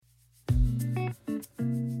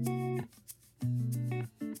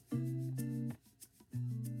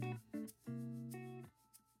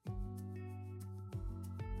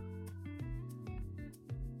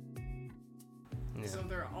Also,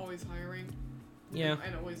 they're always hiring. Yeah.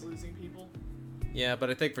 And always losing people. Yeah, but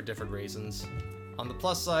I think for different reasons. On the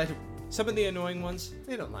plus side, some of the annoying ones,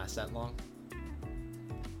 they don't last that long.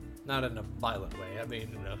 Not in a violent way. I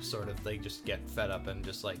mean, sort of, they just get fed up and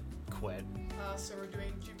just, like, quit. So we're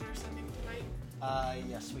doing Jupiter Ascending tonight?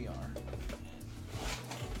 Yes, we are.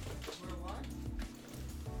 We're what?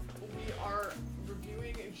 We are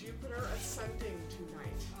reviewing Jupiter Ascending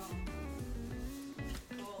tonight.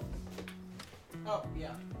 Cool. Oh,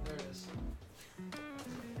 yeah, there it is.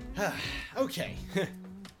 Okay.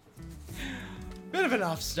 Bit of an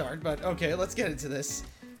off start, but okay, let's get into this.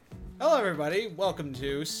 Hello, everybody. Welcome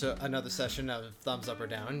to another session of Thumbs Up or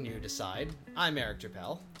Down, You Decide. I'm Eric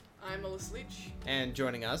Chappelle. I'm Melissa Leach. And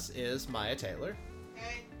joining us is Maya Taylor.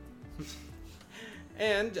 Hey.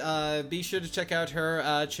 And be sure to check out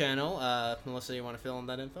her channel. Melissa, you want to fill in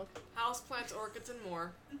that info? Houseplants, orchids, and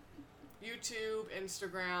more. YouTube,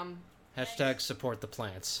 Instagram. Hashtag support the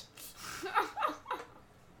plants.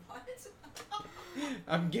 What?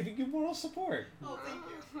 I'm giving you moral support. Oh, thank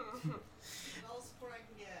you. All support I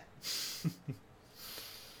can get.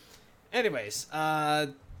 Anyways,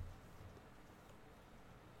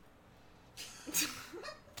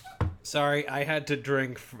 sorry, I had to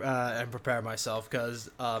drink and prepare myself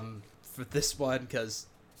because for this one, because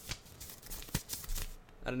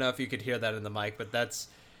I don't know if you could hear that in the mic, but that's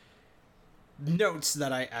notes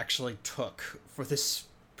that I actually took for this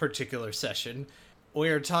particular session. We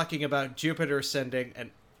are talking about Jupiter Ascending,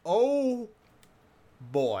 and oh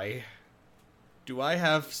boy, do I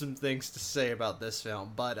have some things to say about this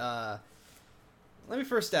film. But let me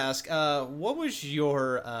first ask, what was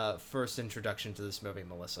your first introduction to this movie,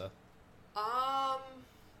 Melissa?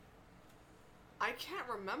 I can't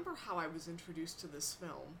remember how I was introduced to this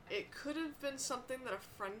film. It could have been something that a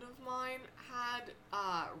friend of mine had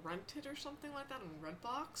rented or something like that on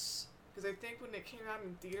Redbox. Because I think when it came out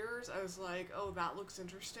in theaters, I was like, oh, that looks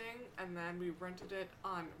interesting. And then we rented it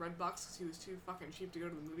on Redbox because he was too fucking cheap to go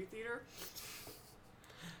to the movie theater.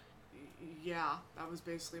 Yeah, that was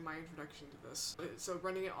basically my introduction to this. So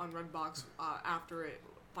renting it on Redbox after it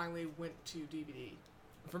finally went to DVD.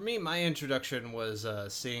 For me, my introduction was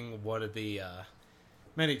seeing one of the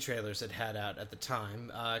many trailers it had out at the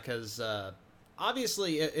time, because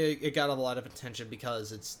obviously it got a lot of attention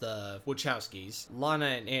because it's the Wachowskis, Lana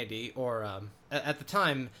and Andy, or at the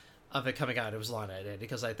time of it coming out, it was Lana and Andy,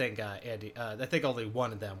 because I think Andy, I think only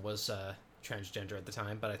one of them was transgender at the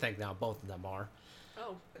time, but I think now both of them are.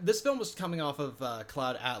 Oh. This film was coming off of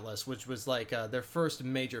Cloud Atlas, which was like their first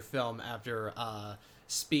major film after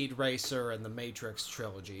Speed Racer and the Matrix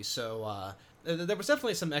trilogy, so there was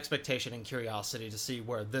definitely some expectation and curiosity to see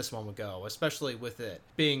where this one would go, especially with it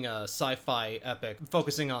being a sci-fi epic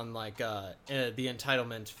focusing on like the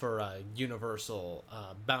entitlement for universal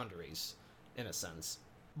boundaries, in a sense.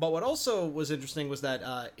 But what also was interesting was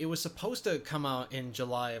that it was supposed to come out in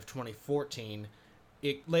July of 2014.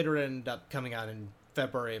 It later ended up coming out in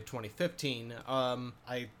February of 2015.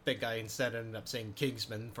 I think I instead ended up seeing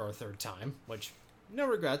Kingsman for a third time, which, no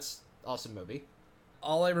regrets, awesome movie.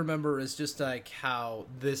 All I remember is just like how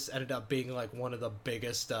this ended up being like one of the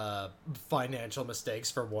biggest financial mistakes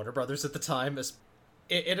for Warner Brothers at the time. It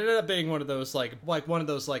ended up being one of those like one of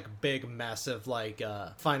those like big massive like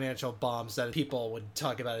financial bombs that people would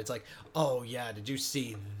talk about. It's like, oh yeah, did you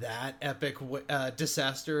see that epic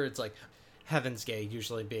disaster? It's like Heaven's Gate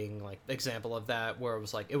usually being like the example of that, where it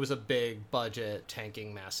was like it was a big budget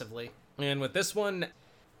tanking massively. And with this one,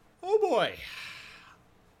 oh boy,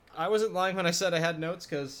 I wasn't lying when I said I had notes,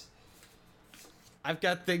 because I've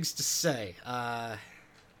got things to say.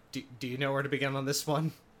 Do you know where to begin on this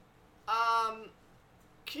one?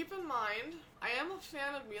 Keep in mind, I am a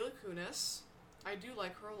fan of Mila Kunis. I do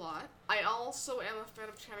like her a lot. I also am a fan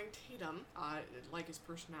of Channing Tatum, like his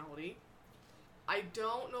personality. I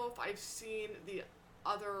don't know if I've seen the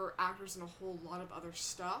other actors in a whole lot of other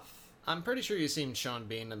stuff. I'm pretty sure you've seen Sean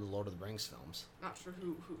Bean in the Lord of the Rings films. Not sure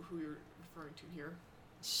who you're referring to here.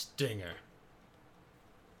 Stinger.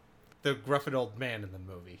 The gruffy old man in the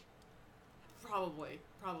movie. Probably.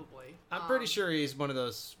 I'm pretty sure he's one of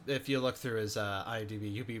those, if you look through his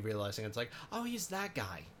IMDb, you'll be realizing it's like, oh, he's that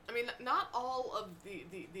guy. I mean, not all of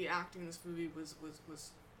the acting in this movie was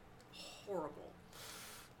horrible.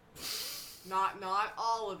 Not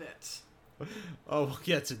all of it. Oh, we'll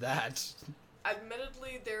get to that.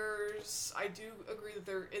 Admittedly, I do agree that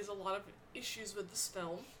there is a lot of issues with this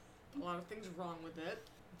film. A lot of things wrong with it.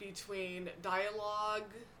 Between dialogue,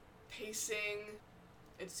 pacing,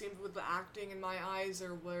 it seemed with the acting in my eyes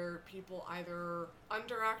there were people either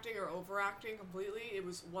underacting or overacting completely. I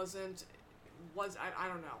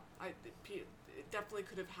don't know. It definitely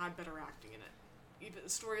could have had better acting in it. even the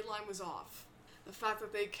storyline was off. The fact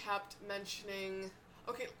that they kept mentioning...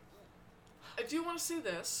 Okay, I do want to say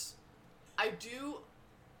this. I do...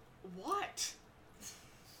 What?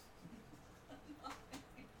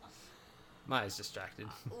 Maya's distracted.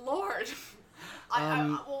 Lord.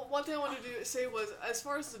 Well, one thing I wanted to say was, as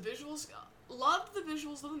far as the visuals, loved the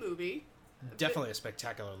visuals of the movie. Definitely a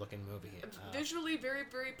spectacular looking movie. Visually, very,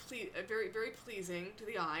 very pleasing to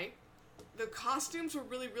the eye. The costumes were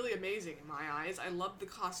really, really amazing in my eyes. I loved the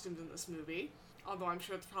costumes in this movie. Although I'm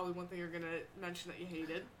sure it's probably one thing you're going to mention that you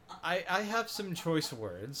hated. I have some choice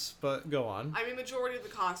words, but go on. I mean, majority of the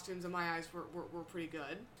costumes in my eyes were pretty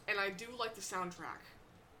good. And I do like the soundtrack.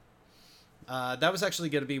 That was actually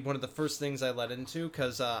going to be one of the first things I led into,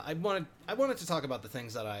 because I wanted to talk about the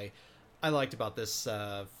things that I liked about this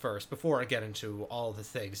first, before I get into all the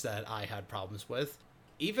things that I had problems with.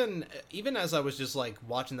 Even as I was just, like,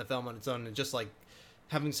 watching the film on its own and just, like,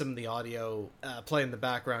 having some of the audio play in the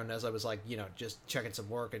background as I was, like, you know, just checking some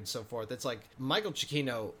work and so forth. It's like, Michael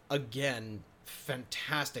Giacchino, again,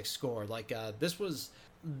 fantastic score. Like, this was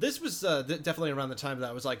definitely around the time that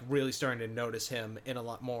I was, like, really starting to notice him in a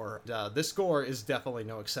lot more. This score is definitely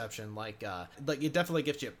no exception. Like, it definitely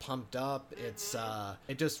gets you pumped up. It's,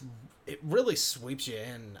 it really sweeps you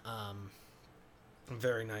in,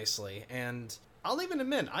 very nicely. And I'll even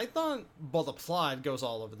admit, I thought, while the plot goes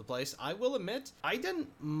all over the place, I will admit, I didn't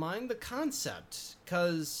mind the concept,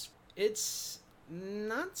 because it's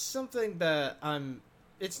not something that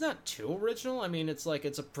it's not too original. I mean, it's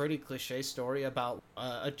a pretty cliche story about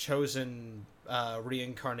a chosen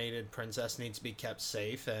reincarnated princess needs to be kept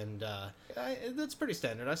safe, and that's pretty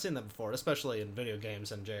standard. I've seen that before, especially in video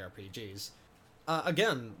games and JRPGs.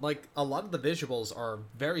 Again, like, a lot of the visuals are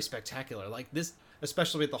very spectacular. Like, this,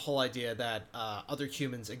 especially with the whole idea that other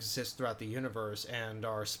humans exist throughout the universe and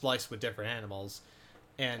are spliced with different animals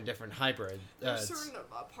and different hybrid. There's certain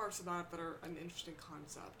parts about it that are an interesting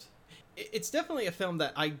concept. It's definitely a film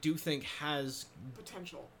that I do think has...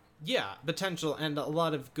 potential. Yeah, potential and a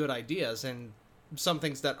lot of good ideas and some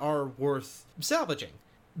things that are worth salvaging.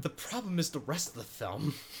 The problem is the rest of the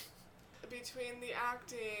film. Between the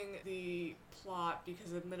acting, the plot,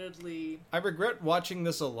 because admittedly... I regret watching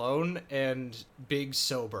this alone and being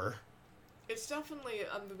sober. It's definitely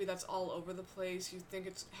a movie that's all over the place. You think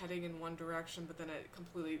it's heading in one direction, but then it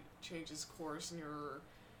completely changes course, and you're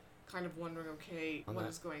kind of wondering, okay, what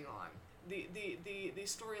is going on? The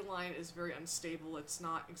storyline is very unstable. It's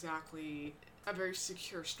not exactly a very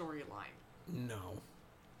secure storyline. No.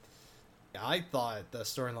 I thought the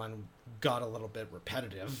storyline got a little bit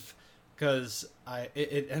repetitive, because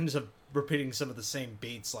it ends up repeating some of the same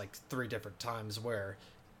beats like 3 different times, where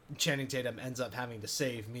Channing Tatum ends up having to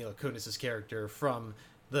save Mila Kunis' character from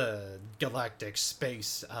the galactic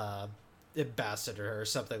space ambassador or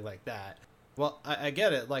something like that. Well, I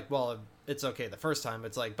get it. Like, well, it's okay the first time.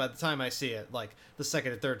 It's like, by the time I see it, like, the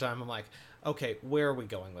second and third time, I'm like, okay, where are we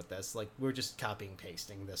going with this? Like, we're just copying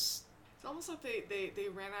pasting this. It's almost like they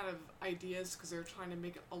ran out of ideas because they were trying to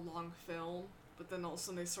make a long film, but then all of a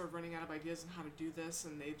sudden they started running out of ideas on how to do this,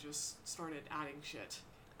 and they just started adding shit.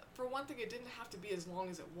 For one thing, it didn't have to be as long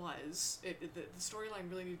as it was. The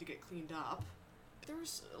storyline really needed to get cleaned up. There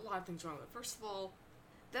was a lot of things wrong with it. First of all,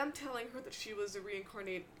 them telling her that she was a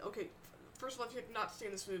reincarnated... Okay, first of all, if you have not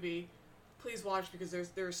seen this movie, please watch, because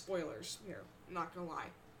there are spoilers here. I'm not gonna lie.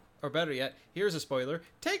 Or better yet, here's a spoiler.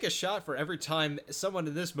 Take a shot for every time someone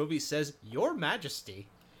in this movie says, "Your Majesty."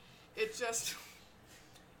 It just...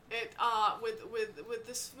 With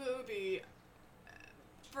this movie...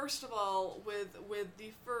 First of all, with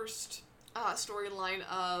the first storyline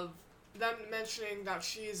of them mentioning that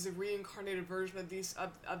she is the reincarnated version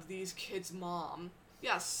of these kids' mom.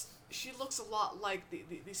 Yes, she looks a lot like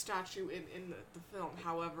the statue in the film.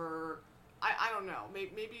 However, I don't know.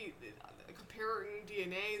 Maybe comparing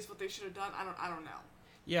DNA is what they should have done. I don't know.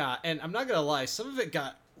 Yeah, and I'm not gonna lie, some of it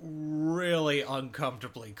got really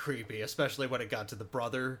uncomfortably creepy, especially when it got to the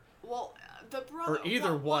brother. Well, the brother... Or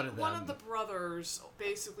either one of them. One of the brothers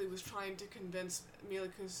basically was trying to convince Mila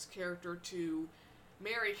Kunis' character to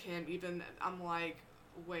marry him. Even, I'm like,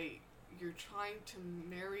 wait, you're trying to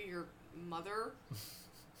marry your mother?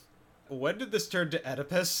 When did this turn to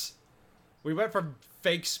Oedipus? We went from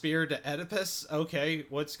fake spear to Oedipus? Okay,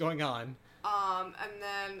 what's going on? And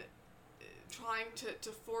then trying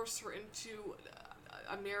to force her into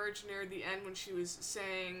a marriage near the end when she was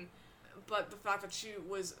saying... But the fact that she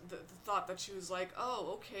was, the thought that she was like,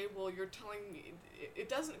 oh, okay, well, you're telling me, it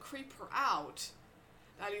doesn't creep her out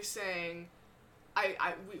that he's saying,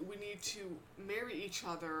 we need to marry each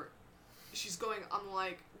other. She's going, I'm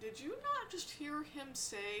like, did you not just hear him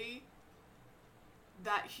say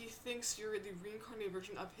that he thinks you're the reincarnated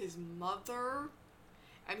version of his mother,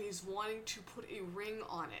 and he's wanting to put a ring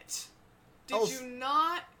on it. Did you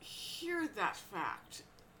not hear that fact?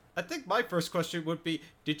 I think my first question would be,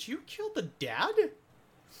 did you kill the dad?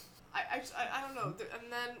 I don't know.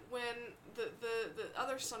 And then when the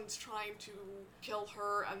other son's trying to kill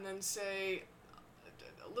her and then say,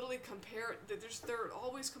 literally compare, they're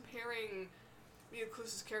always comparing Mila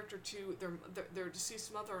Kunis' character to their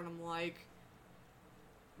deceased mother, and I'm like,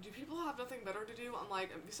 do people have nothing better to do? I'm like,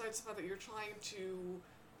 besides the fact that you're trying to,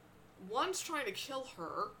 one's trying to kill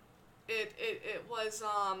her. It was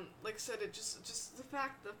like I said, it just the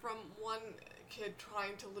fact that from one kid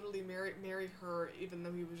trying to literally marry her, even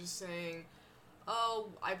though he was just saying, oh,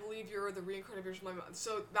 I believe you're the reincarnated version of my mom.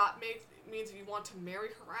 So that means if you want to marry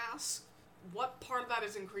her ass, what part of that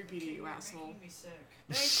isn't creepy to you, asshole? Making me sick.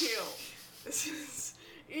 Thank you. This is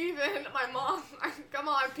even my mom. Come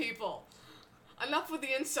on, people. Enough with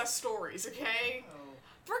the incest stories, okay? Oh.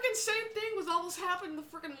 Frickin' same thing was almost happening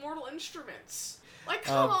with frickin' Mortal Instruments. Like,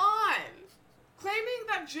 come on! Claiming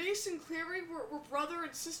that Jace and Clary were brother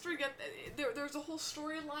and sister, yet there's a whole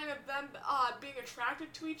storyline of them being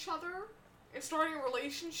attracted to each other and starting a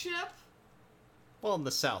relationship. Well, in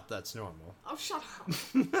the South, that's normal. Oh, shut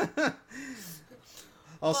up.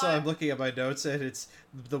 Also, I'm looking at my notes, and it's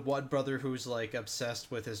the one brother who's, like,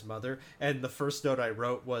 obsessed with his mother, and the first note I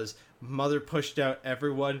wrote was, mother pushed out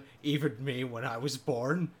everyone, even me, when I was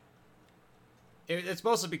born. It's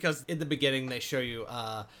mostly because in the beginning they show you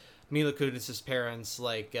Mila Kunis' parents,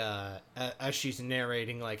 like, as she's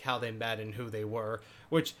narrating, like, how they met and who they were,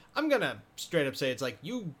 which I'm gonna straight up say it's like,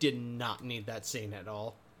 you did not need that scene at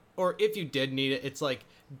all. Or if you did need it, it's like,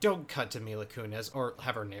 don't cut to Mila Kunis or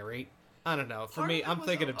have her narrate. I don't know. For me, I'm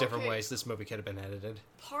thinking of different ways this movie could have been edited.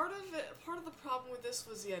 Part of the problem with this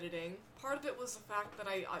was the editing. Part of it was the fact that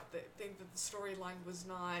I think that the storyline was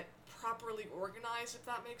not properly organized, if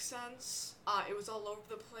that makes sense. It was all over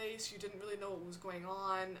the place. You didn't really know what was going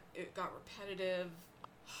on. It got repetitive.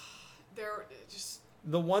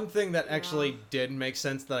 The one thing that actually did make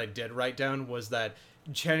sense that I did write down was that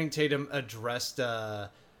Channing Tatum addressed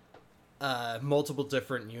multiple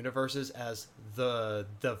different universes as the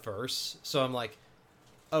verse. So I'm like,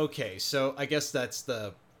 okay, so I guess that's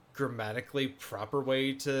the grammatically proper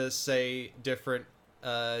way to say different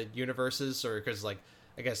universes, or because, like,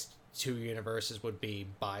 I guess two universes would be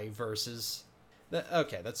bi-verses.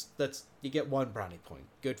 Okay, that's you get one brownie point.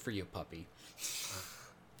 Good for you, puppy.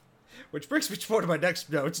 Which brings me to one of my next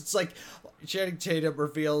notes. It's like Channing Tatum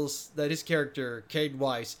reveals that his character, Kane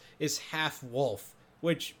Weiss, is half wolf,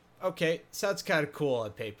 which, okay, sounds kind of cool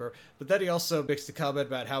on paper, but then he also makes the comment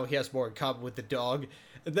about how he has more in common with the dog,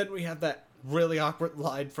 and then we have that really awkward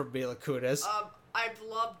line from Mila Kunis. I've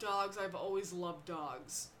loved dogs. I've always loved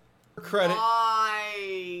dogs. Credit.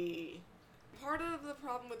 Why? Part of the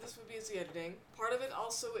problem with this movie is the editing. Part of it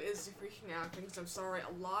also is the freaking acting, because I'm sorry,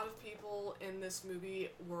 a lot of people in this movie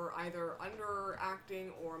were either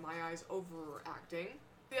underacting or, in my eyes, overacting.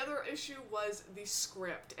 The other issue was the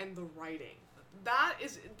script and the writing. That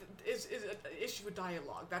is an issue with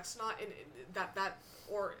dialogue. That's not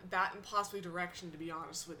that and possibly direction, to be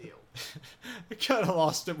honest with you. I kind of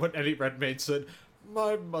lost it when Eddie Redmayne said,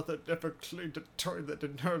 "My mother never cleaned a toilet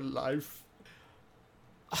in her life."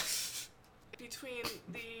 Between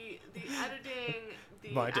the editing,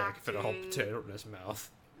 the My dad acting, fit a whole potato in his mouth.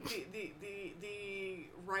 The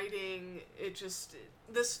writing,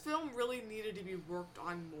 this film really needed to be worked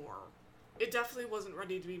on more. It definitely wasn't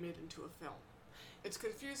ready to be made into a film. It's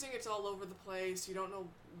confusing, it's all over the place, you don't know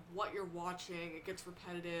what you're watching, it gets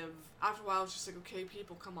repetitive. After a while, it's just like, okay,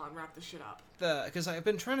 people, come on, wrap this shit up. Because I've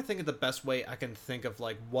been trying to think of the best way I can think of,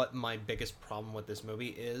 like, what my biggest problem with this movie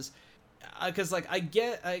is. Because, like, I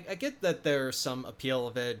get that there's some appeal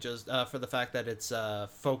of it just for the fact that it's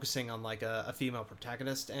focusing on, like, a female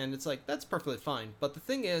protagonist, and it's like, that's perfectly fine. But the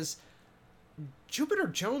thing is, Jupiter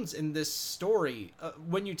Jones in this story,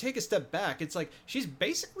 when you take a step back, it's like, she's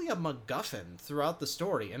basically a MacGuffin throughout the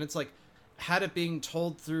story, and it's like, had it being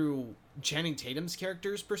told through Channing Tatum's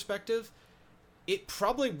character's perspective, it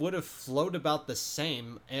probably would have flowed about the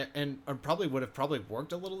same, and probably would have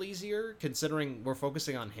worked a little easier, considering we're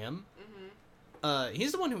focusing on him.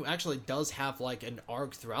 He's the one who actually does have, like, an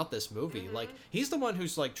arc throughout this movie. Like, he's the one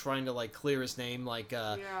who's, like, trying to, like, clear his name, like,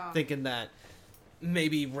 thinking that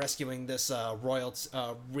maybe rescuing this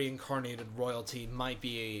reincarnated royalty might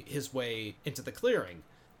be his way into the clearing.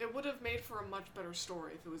 It would have made for a much better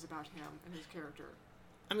story if it was about him and his character.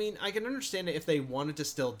 I mean, I can understand it if they wanted to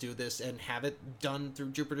still do this and have it done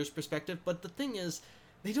through Jupiter's perspective, but the thing is,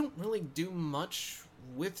 they don't really do much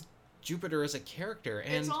with Jupiter as a character.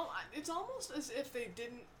 And it's almost as if they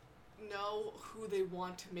didn't know who they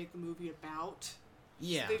want to make the movie about.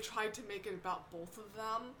 Yeah. So they tried to make it about both of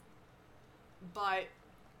them, but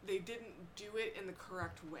they didn't do it in the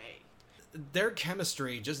correct way. Their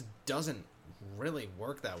chemistry just doesn't really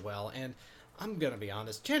work that well, and I'm gonna be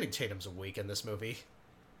honest, Channing Tatum's weak in this movie.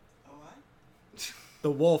 Oh, what?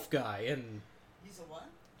 The wolf guy, and... He's a what?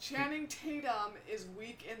 Channing Tatum is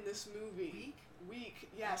weak in this movie. Weak? Weak,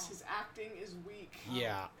 yes, Oh. his acting is weak.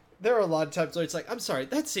 Yeah. There are a lot of times where it's like, I'm sorry,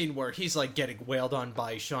 that scene where he's, like, getting wailed on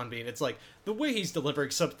by Sean Bean, it's like, the way he's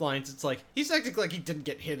delivering some lines, it's like, he's acting like he didn't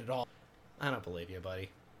get hit at all. I don't believe you,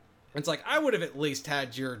 buddy. It's like, I would have at least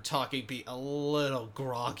had your talking be a little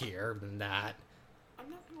groggier than that. I'm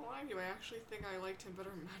not gonna lie to you, I actually think I liked him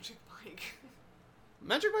better in Magic Mike.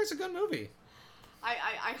 Magic Mike's a good movie.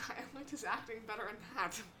 I liked his acting better in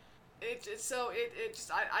that. It just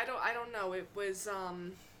I don't know. It was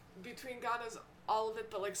between God knows all of it,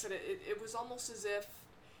 but like I said, it was almost as if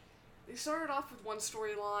they started off with one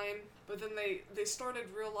storyline, but then they started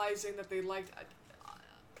realizing that they liked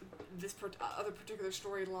this other particular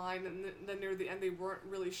storyline, and then near the end they weren't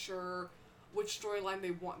really sure which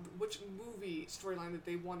movie storyline that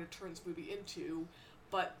they wanted to turn this movie into,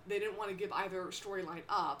 but they didn't want to give either storyline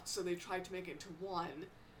up, so they tried to make it into one,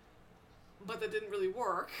 but that didn't really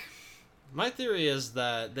work. My theory is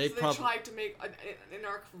that they tried to make an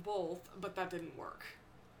arc for both, but that didn't work.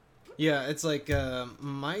 Yeah, it's like,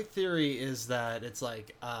 my theory is that it's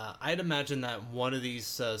like, I'd imagine that one of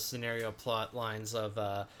these scenario plot lines of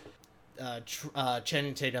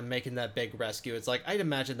Channing Tatum making that big rescue, it's like, I'd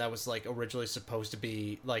imagine that was, like, originally supposed to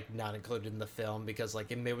be, like, not included in the film, because, like,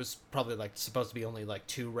 it was probably, like, supposed to be only, like,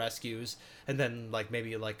 2 rescues, and then, like,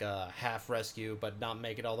 maybe, like, a half rescue, but not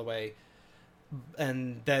make it all the way.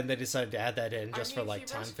 And then they decided to add that in just for, like,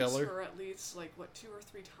 time filler. Her at least, like, what, 2 or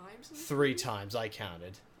 3 times? 3 times, I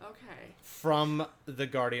counted. Okay. From the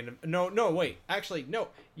Guardian. No, wait. Actually, no.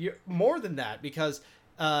 You're more than that, because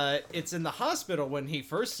it's in the hospital when he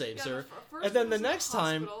first saves her, and then the next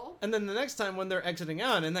time when they're exiting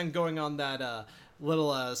out, and then going on that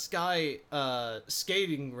little sky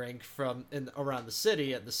skating rink around the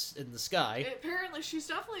city in the sky. Apparently, she's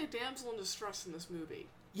definitely a damsel in distress in this movie.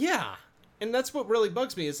 Yeah. And that's what really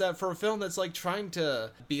bugs me, is that for a film that's, like, trying to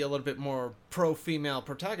be a little bit more pro-female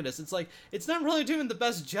protagonist, it's like, it's not really doing the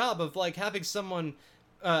best job of, like, having someone,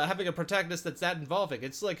 having a protagonist that's that involving.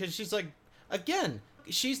 It's like, because she's, like, again,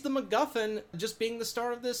 she's the MacGuffin just being the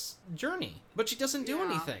star of this journey. But she doesn't do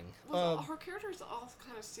anything. Well, her characters all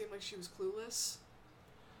kind of seemed like she was clueless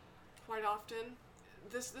quite often.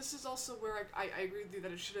 This is also where I agree with you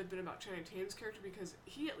that it should have been about Channing Tatum's character, because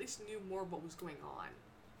he at least knew more what was going on.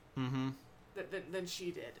 Mm-hmm. Than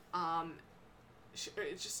she did.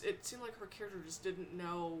 It seemed like her character just didn't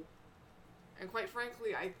know, and quite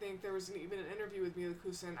frankly, I think there was even an interview with Mila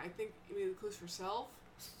Kunis, and I think Mila Kunis herself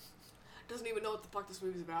doesn't even know what the fuck this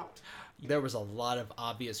movie's about. There was a lot of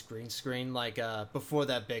obvious green screen, like, before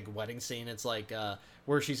that big wedding scene, it's like,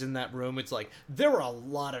 where she's in that room, it's like, there were a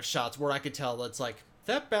lot of shots where I could tell it's like,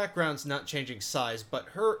 that background's not changing size, but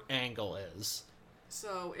her angle is.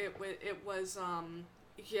 So, it was,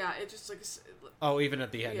 yeah, it just, like... Oh, even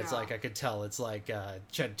at the end, It's like, I could tell, it's like,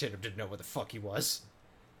 Channing Tatum didn't know where the fuck he was.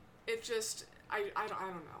 It just, I don't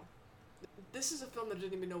know. This is a film that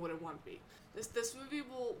didn't even know what it wanted to be. This movie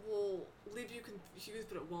will leave you confused,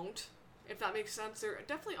 but it won't. If that makes sense. There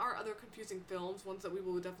definitely are other confusing films, ones that we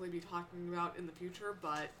will definitely be talking about in the future,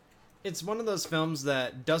 but... It's one of those films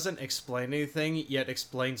that doesn't explain anything, yet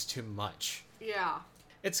explains too much. Yeah.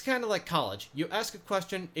 It's kind of like college. You ask a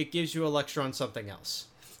question, it gives you a lecture on something else.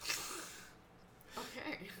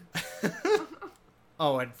 Okay.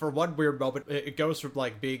 Oh, and for one weird moment, it goes from,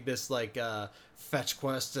 like, being this, like, fetch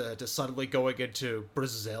quest to suddenly going into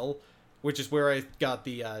Brazil, which is where I got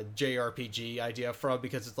the JRPG idea from,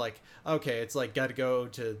 because it's like, okay, it's like, gotta go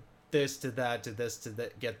to this, to that, to this, to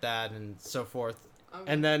get that, and so forth.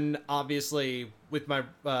 Okay. And then, obviously, with my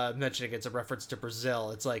mentioning it's a reference to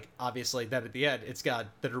Brazil, it's like, obviously, then at the end, it's got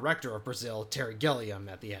the director of Brazil, Terry Gilliam,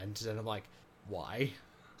 at the end, and I'm like, why?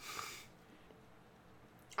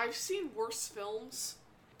 I've seen worse films,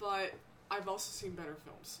 but I've also seen better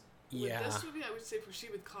films. Yeah. With this movie, I would say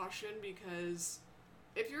proceed with caution, because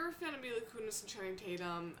if you're a fan of Mila Kunis and Channing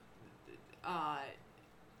Tatum, I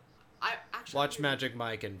actually... Watch Magic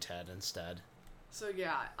Mike and Ted instead. So,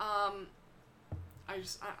 yeah, I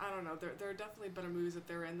don't know. There are definitely better movies that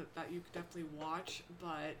they're in that you could definitely watch,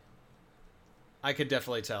 but... I could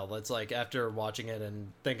definitely tell. It's like, after watching it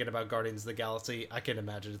and thinking about Guardians of the Galaxy, I can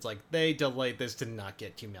imagine it's like, they delayed this to not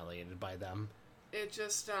get humiliated by them. It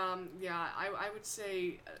just, yeah, I would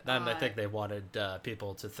say... And I think they wanted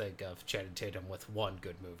people to think of Channing Tatum with one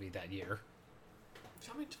good movie that year.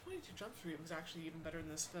 I mean, 22 Jump Street was actually even better than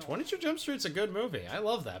this film. 22 Jump Street's a good movie. I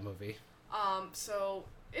love that movie. So,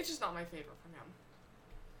 it's just not my favorite from him.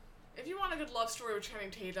 If you want a good love story with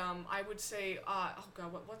Channing Tatum, I would say, oh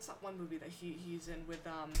god, what's that one movie that he's in with,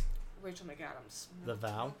 Rachel McAdams? The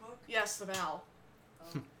Vow? Yes, The Vow.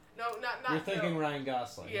 No, not... You're thinking Ryan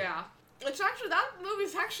Gosling. Yeah. It's actually, that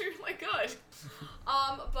movie's actually really good.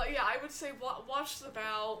 But yeah, I would say watch The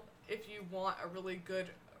Vow if you want a really good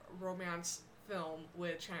romance film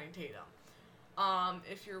with Channing Tatum.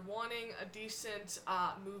 If you're wanting a decent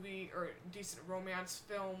movie or decent romance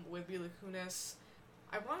film with Mila Kunis,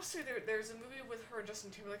 I want to say there's a movie with her and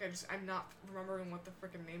Justin Timberlake. I'm not remembering what the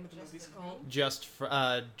freaking name of the movie's called. Just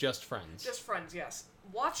Friends. Just Friends, yes.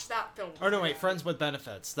 Watch that film. Oh no, wait, Friends with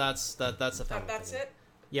Benefits. That's the film. That's it.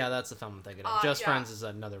 Yeah, that's the film I'm thinking of. Just Friends is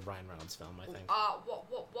another Ryan Reynolds film, I think.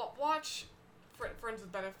 Watch Friends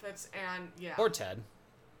with Benefits and yeah. Or Ted.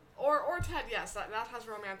 Or Ted, yes, that has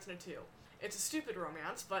romance in it too. It's a stupid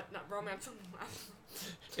romance, but not romance.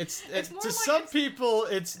 It's to like some people,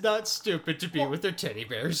 it's not stupid to be with their teddy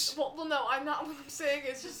bears. Well, no, I'm not. What I'm saying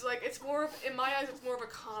is just like it's more of, in my eyes, it's more of a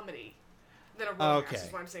comedy than a romance. Okay.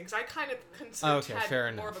 Is what I'm saying, because I kind of consider Ted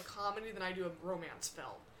fair more enough. of a comedy than I do a romance film.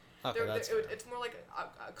 Okay, that's fair. It's more like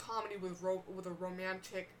a comedy with a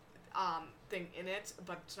romantic thing in it,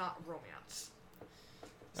 but it's not romance.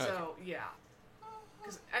 So Okay. yeah.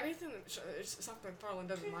 Because anything that Seth MacFarlane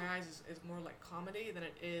does in my eyes is more like comedy than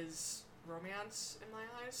it is romance in my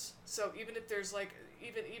eyes. So even if there's like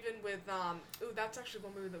even with that's actually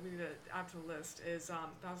one movie that we need to add to the list is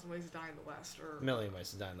 1,000 Ways to Die in the West or Million Ways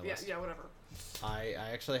to Die in the West. Yeah, whatever. I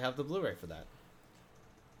actually have the Blu-ray for that.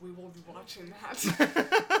 We will be watching that.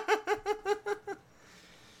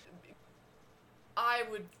 I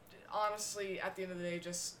would honestly, at the end of the day,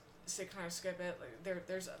 just say kind of skip it. Like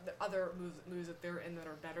there's other movies that they're in that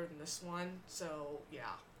are better than this one. So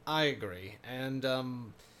yeah. I agree, and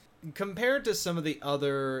compared to some of the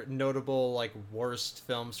other notable like worst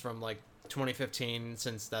films from like 2015,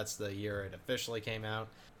 since that's the year it officially came out,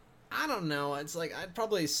 I don't know. It's like I'd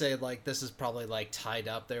probably say like this is probably like tied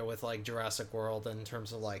up there with like Jurassic World in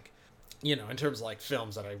terms of like. In terms of, like,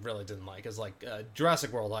 films that I really didn't like, is, like,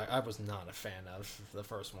 Jurassic World, I was not a fan of the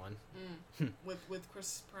first one. With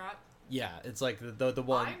Chris Pratt? Yeah, it's, like, the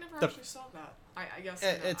one... I never actually saw that. I guess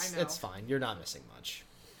I know. It's fine. You're not missing much.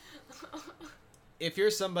 If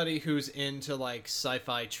you're somebody who's into, like,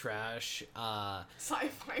 sci-fi trash...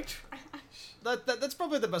 Sci-fi trash? That's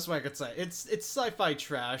probably the best way I could say. It's sci-fi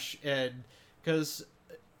trash, and... Because...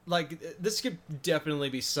 Like, this could definitely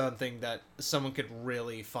be something that someone could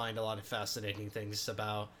really find a lot of fascinating things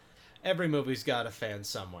about. Every movie's got a fan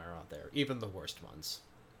somewhere out there, even the worst ones.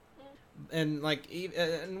 And, like,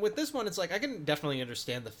 and with this one, it's like, I can definitely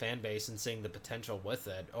understand the fan base and seeing the potential with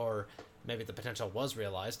it, or maybe the potential was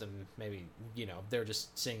realized, and maybe, they're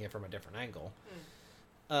just seeing it from a different angle.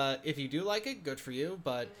 If you do like it, good for you,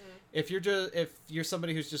 but... If you're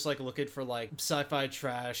somebody who's just like looking for like sci-fi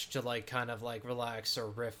trash to like kind of like relax or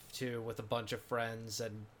riff to with a bunch of friends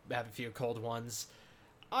and have a few cold ones,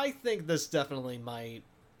 I think this definitely might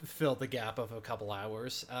fill the gap of a couple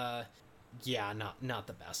hours. Yeah, not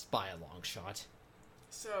the best by a long shot.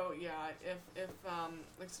 So yeah, if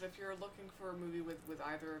like I said, if you're looking for a movie with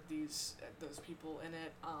either of those people in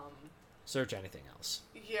it, search anything else.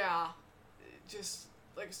 Yeah, just.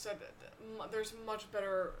 Like I said, there's much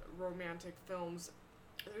better romantic films.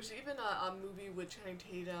 There's even a movie with Channing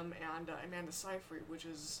Tatum and Amanda Seyfried, which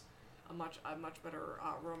is a much better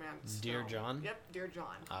romance Dear film. John? Yep, Dear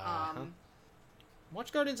John.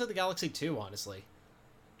 Watch Guardians of the Galaxy 2, honestly.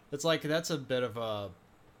 It's like, that's a bit of a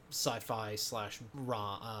sci-fi /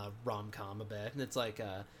 rom-com a bit. And it's like,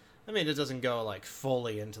 I mean, it doesn't go like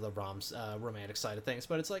fully into the romantic side of things,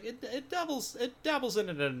 but it's like it dabbles in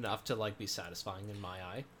it enough to like be satisfying in my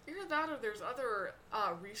eye. Either that, or there's other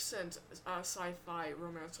recent sci-fi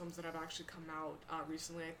romance films that have actually come out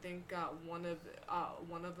recently. I think one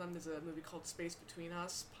of them is a movie called Space Between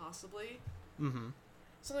Us, possibly. Mm-hmm.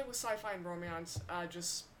 Something with sci-fi and romance.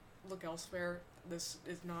 Just look elsewhere. This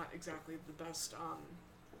is not exactly the best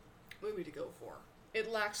movie to go for.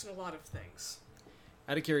 It lacks in a lot of things.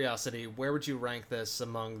 Out of curiosity, where would you rank this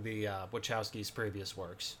among the Wachowskis' previous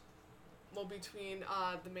works? Well, between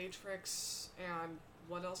The Matrix and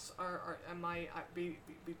what else am I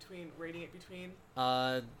between rating it between?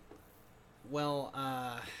 Well,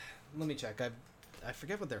 let me check. I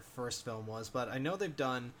forget what their first film was, but I know they've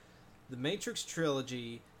done the Matrix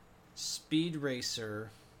trilogy, Speed Racer,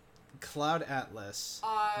 Cloud Atlas,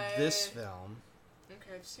 this film.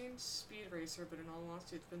 Okay, I've seen Speed Racer, but in all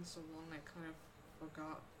honesty, it's been so long I kind of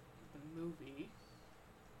forgot the movie.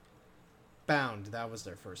 Bound, that was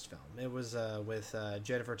their first film. It was with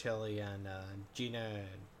Jennifer Tilly and Gina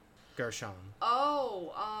Gershon.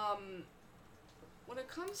 Oh, when it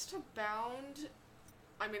comes to Bound,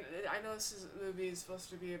 I mean, I know this movie is supposed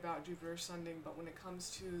to be about Jupiter ascending, but when it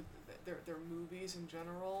comes to their movies in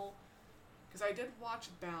general, because I did watch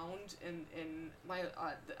Bound in my,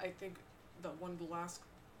 I think one of the last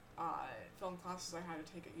film classes I had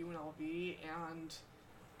to take at UNLV, and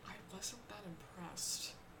I wasn't that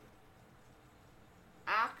impressed.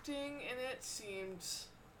 Acting in it seemed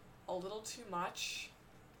a little too much,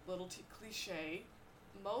 a little too cliche,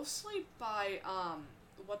 mostly by,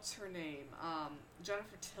 what's her name?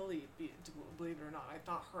 Jennifer Tilly, believe it or not. I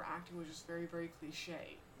thought her acting was just very, very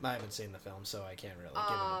cliche. I haven't seen the film, so I can't really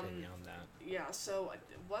give an opinion on that. Yeah, so it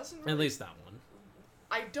wasn't really... At least that one.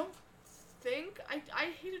 I don't think... I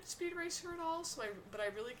hated Speed Racer at all, but I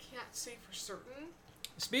really can't say for certain.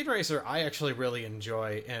 Speed Racer, I actually really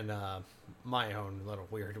enjoy in my own little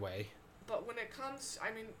weird way. But when it comes...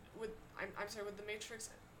 I mean, I'm sorry, with The Matrix,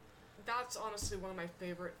 that's honestly one of my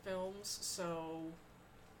favorite films, so...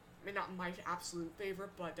 I mean, not my absolute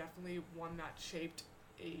favorite, but definitely one that shaped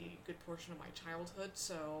a good portion of my childhood,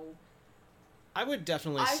 so... I would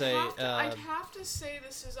definitely say... I'd have to say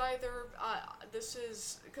this is either...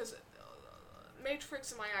 because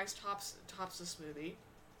Matrix, in my eyes, tops this movie.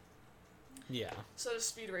 Yeah. So does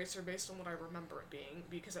Speed Racer, based on what I remember it being,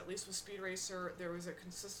 because at least with Speed Racer, there was a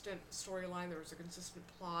consistent storyline, there was a consistent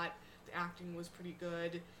plot, the acting was pretty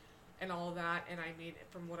good, and all of that, and I mean,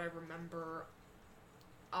 from what I remember...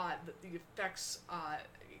 the effects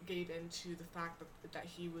gave into the fact that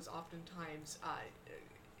he was oftentimes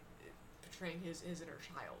portraying his inner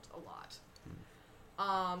child a lot.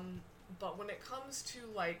 But when it comes to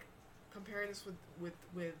like comparing this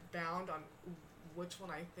with Bound on which one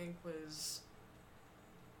I think was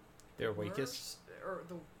their weakest or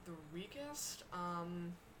the weakest,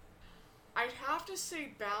 I'd have to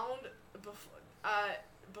say Bound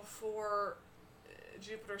before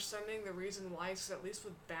Jupiter Ascending. The reason why is at least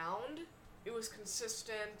with Bound, it was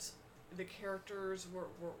consistent. The characters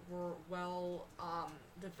were well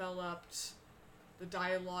developed. The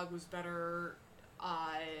dialogue was better.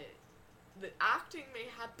 The acting may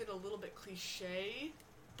have been a little bit cliche,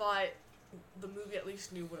 but the movie at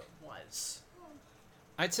least knew what it was.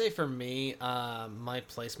 I'd say for me, my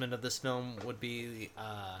placement of this film would be...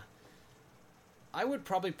 I would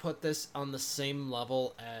probably put this on the same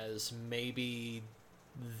level as maybe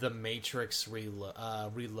The Matrix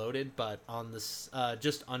Reloaded, but on this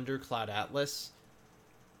just under Cloud Atlas.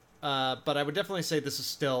 But I would definitely say this is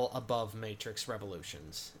still above Matrix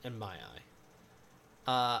Revolutions in my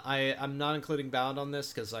eye. I'm not including Bound on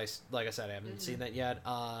this because like I said, I haven't seen that yet.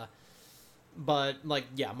 But like,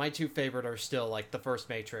 yeah, my two favorite are still like the first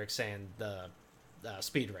Matrix and the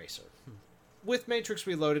Speed Racer. With Matrix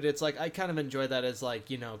Reloaded, it's like I kind of enjoy that as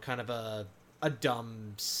like, you know, kind of a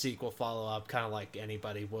dumb sequel follow-up, kind of like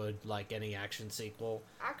anybody would, like any action sequel.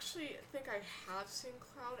 Actually, I think I have seen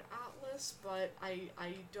Cloud Atlas, but I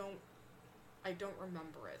don't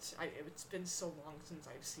remember it. It's been so long since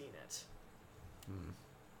I've seen it.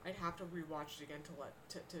 I'd have to rewatch it again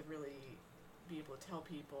to really be able to tell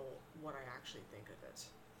people what I actually think of it.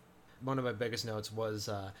 One of my biggest notes was,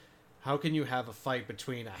 how can you have a fight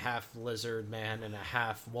between a half lizard man and a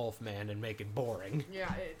half wolf man and make it boring?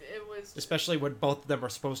 Yeah, it was... Especially when both of them are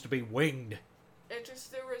supposed to be winged. It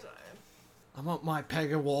just, there was... I want my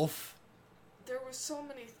Pega Wolf. There was so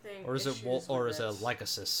many things. Or is it wolf? Or is it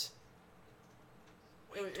Lycosis?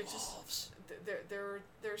 It just...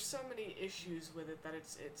 There's so many issues with it that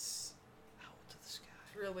it's Owl to the sky.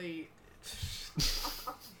 Really...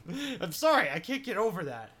 I'm sorry, I can't get over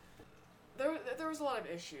that. There was a lot of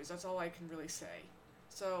issues, that's all I can really say.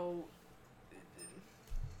 So,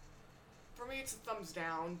 for me it's a thumbs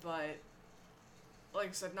down, but, like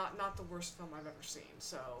I said, not the worst film I've ever seen,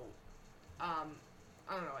 so, I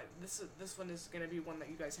don't know, this one is going to be one that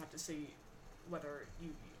you guys have to see what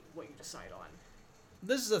you decide on.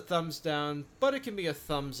 This is a thumbs down, but it can be a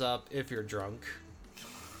thumbs up if you're drunk,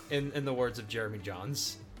 in the words of Jeremy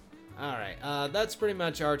Johns. Alright, that's pretty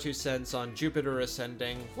much our 2 cents on Jupiter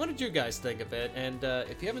Ascending. What did you guys think of it? And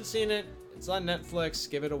if you haven't seen it, it's on Netflix.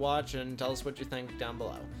 Give it a watch and tell us what you think down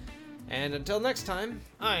below. And until next time,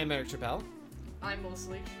 I am Eric Chappelle. I'm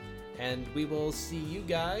Mostly. And we will see you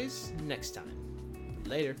guys next time.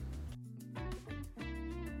 Later.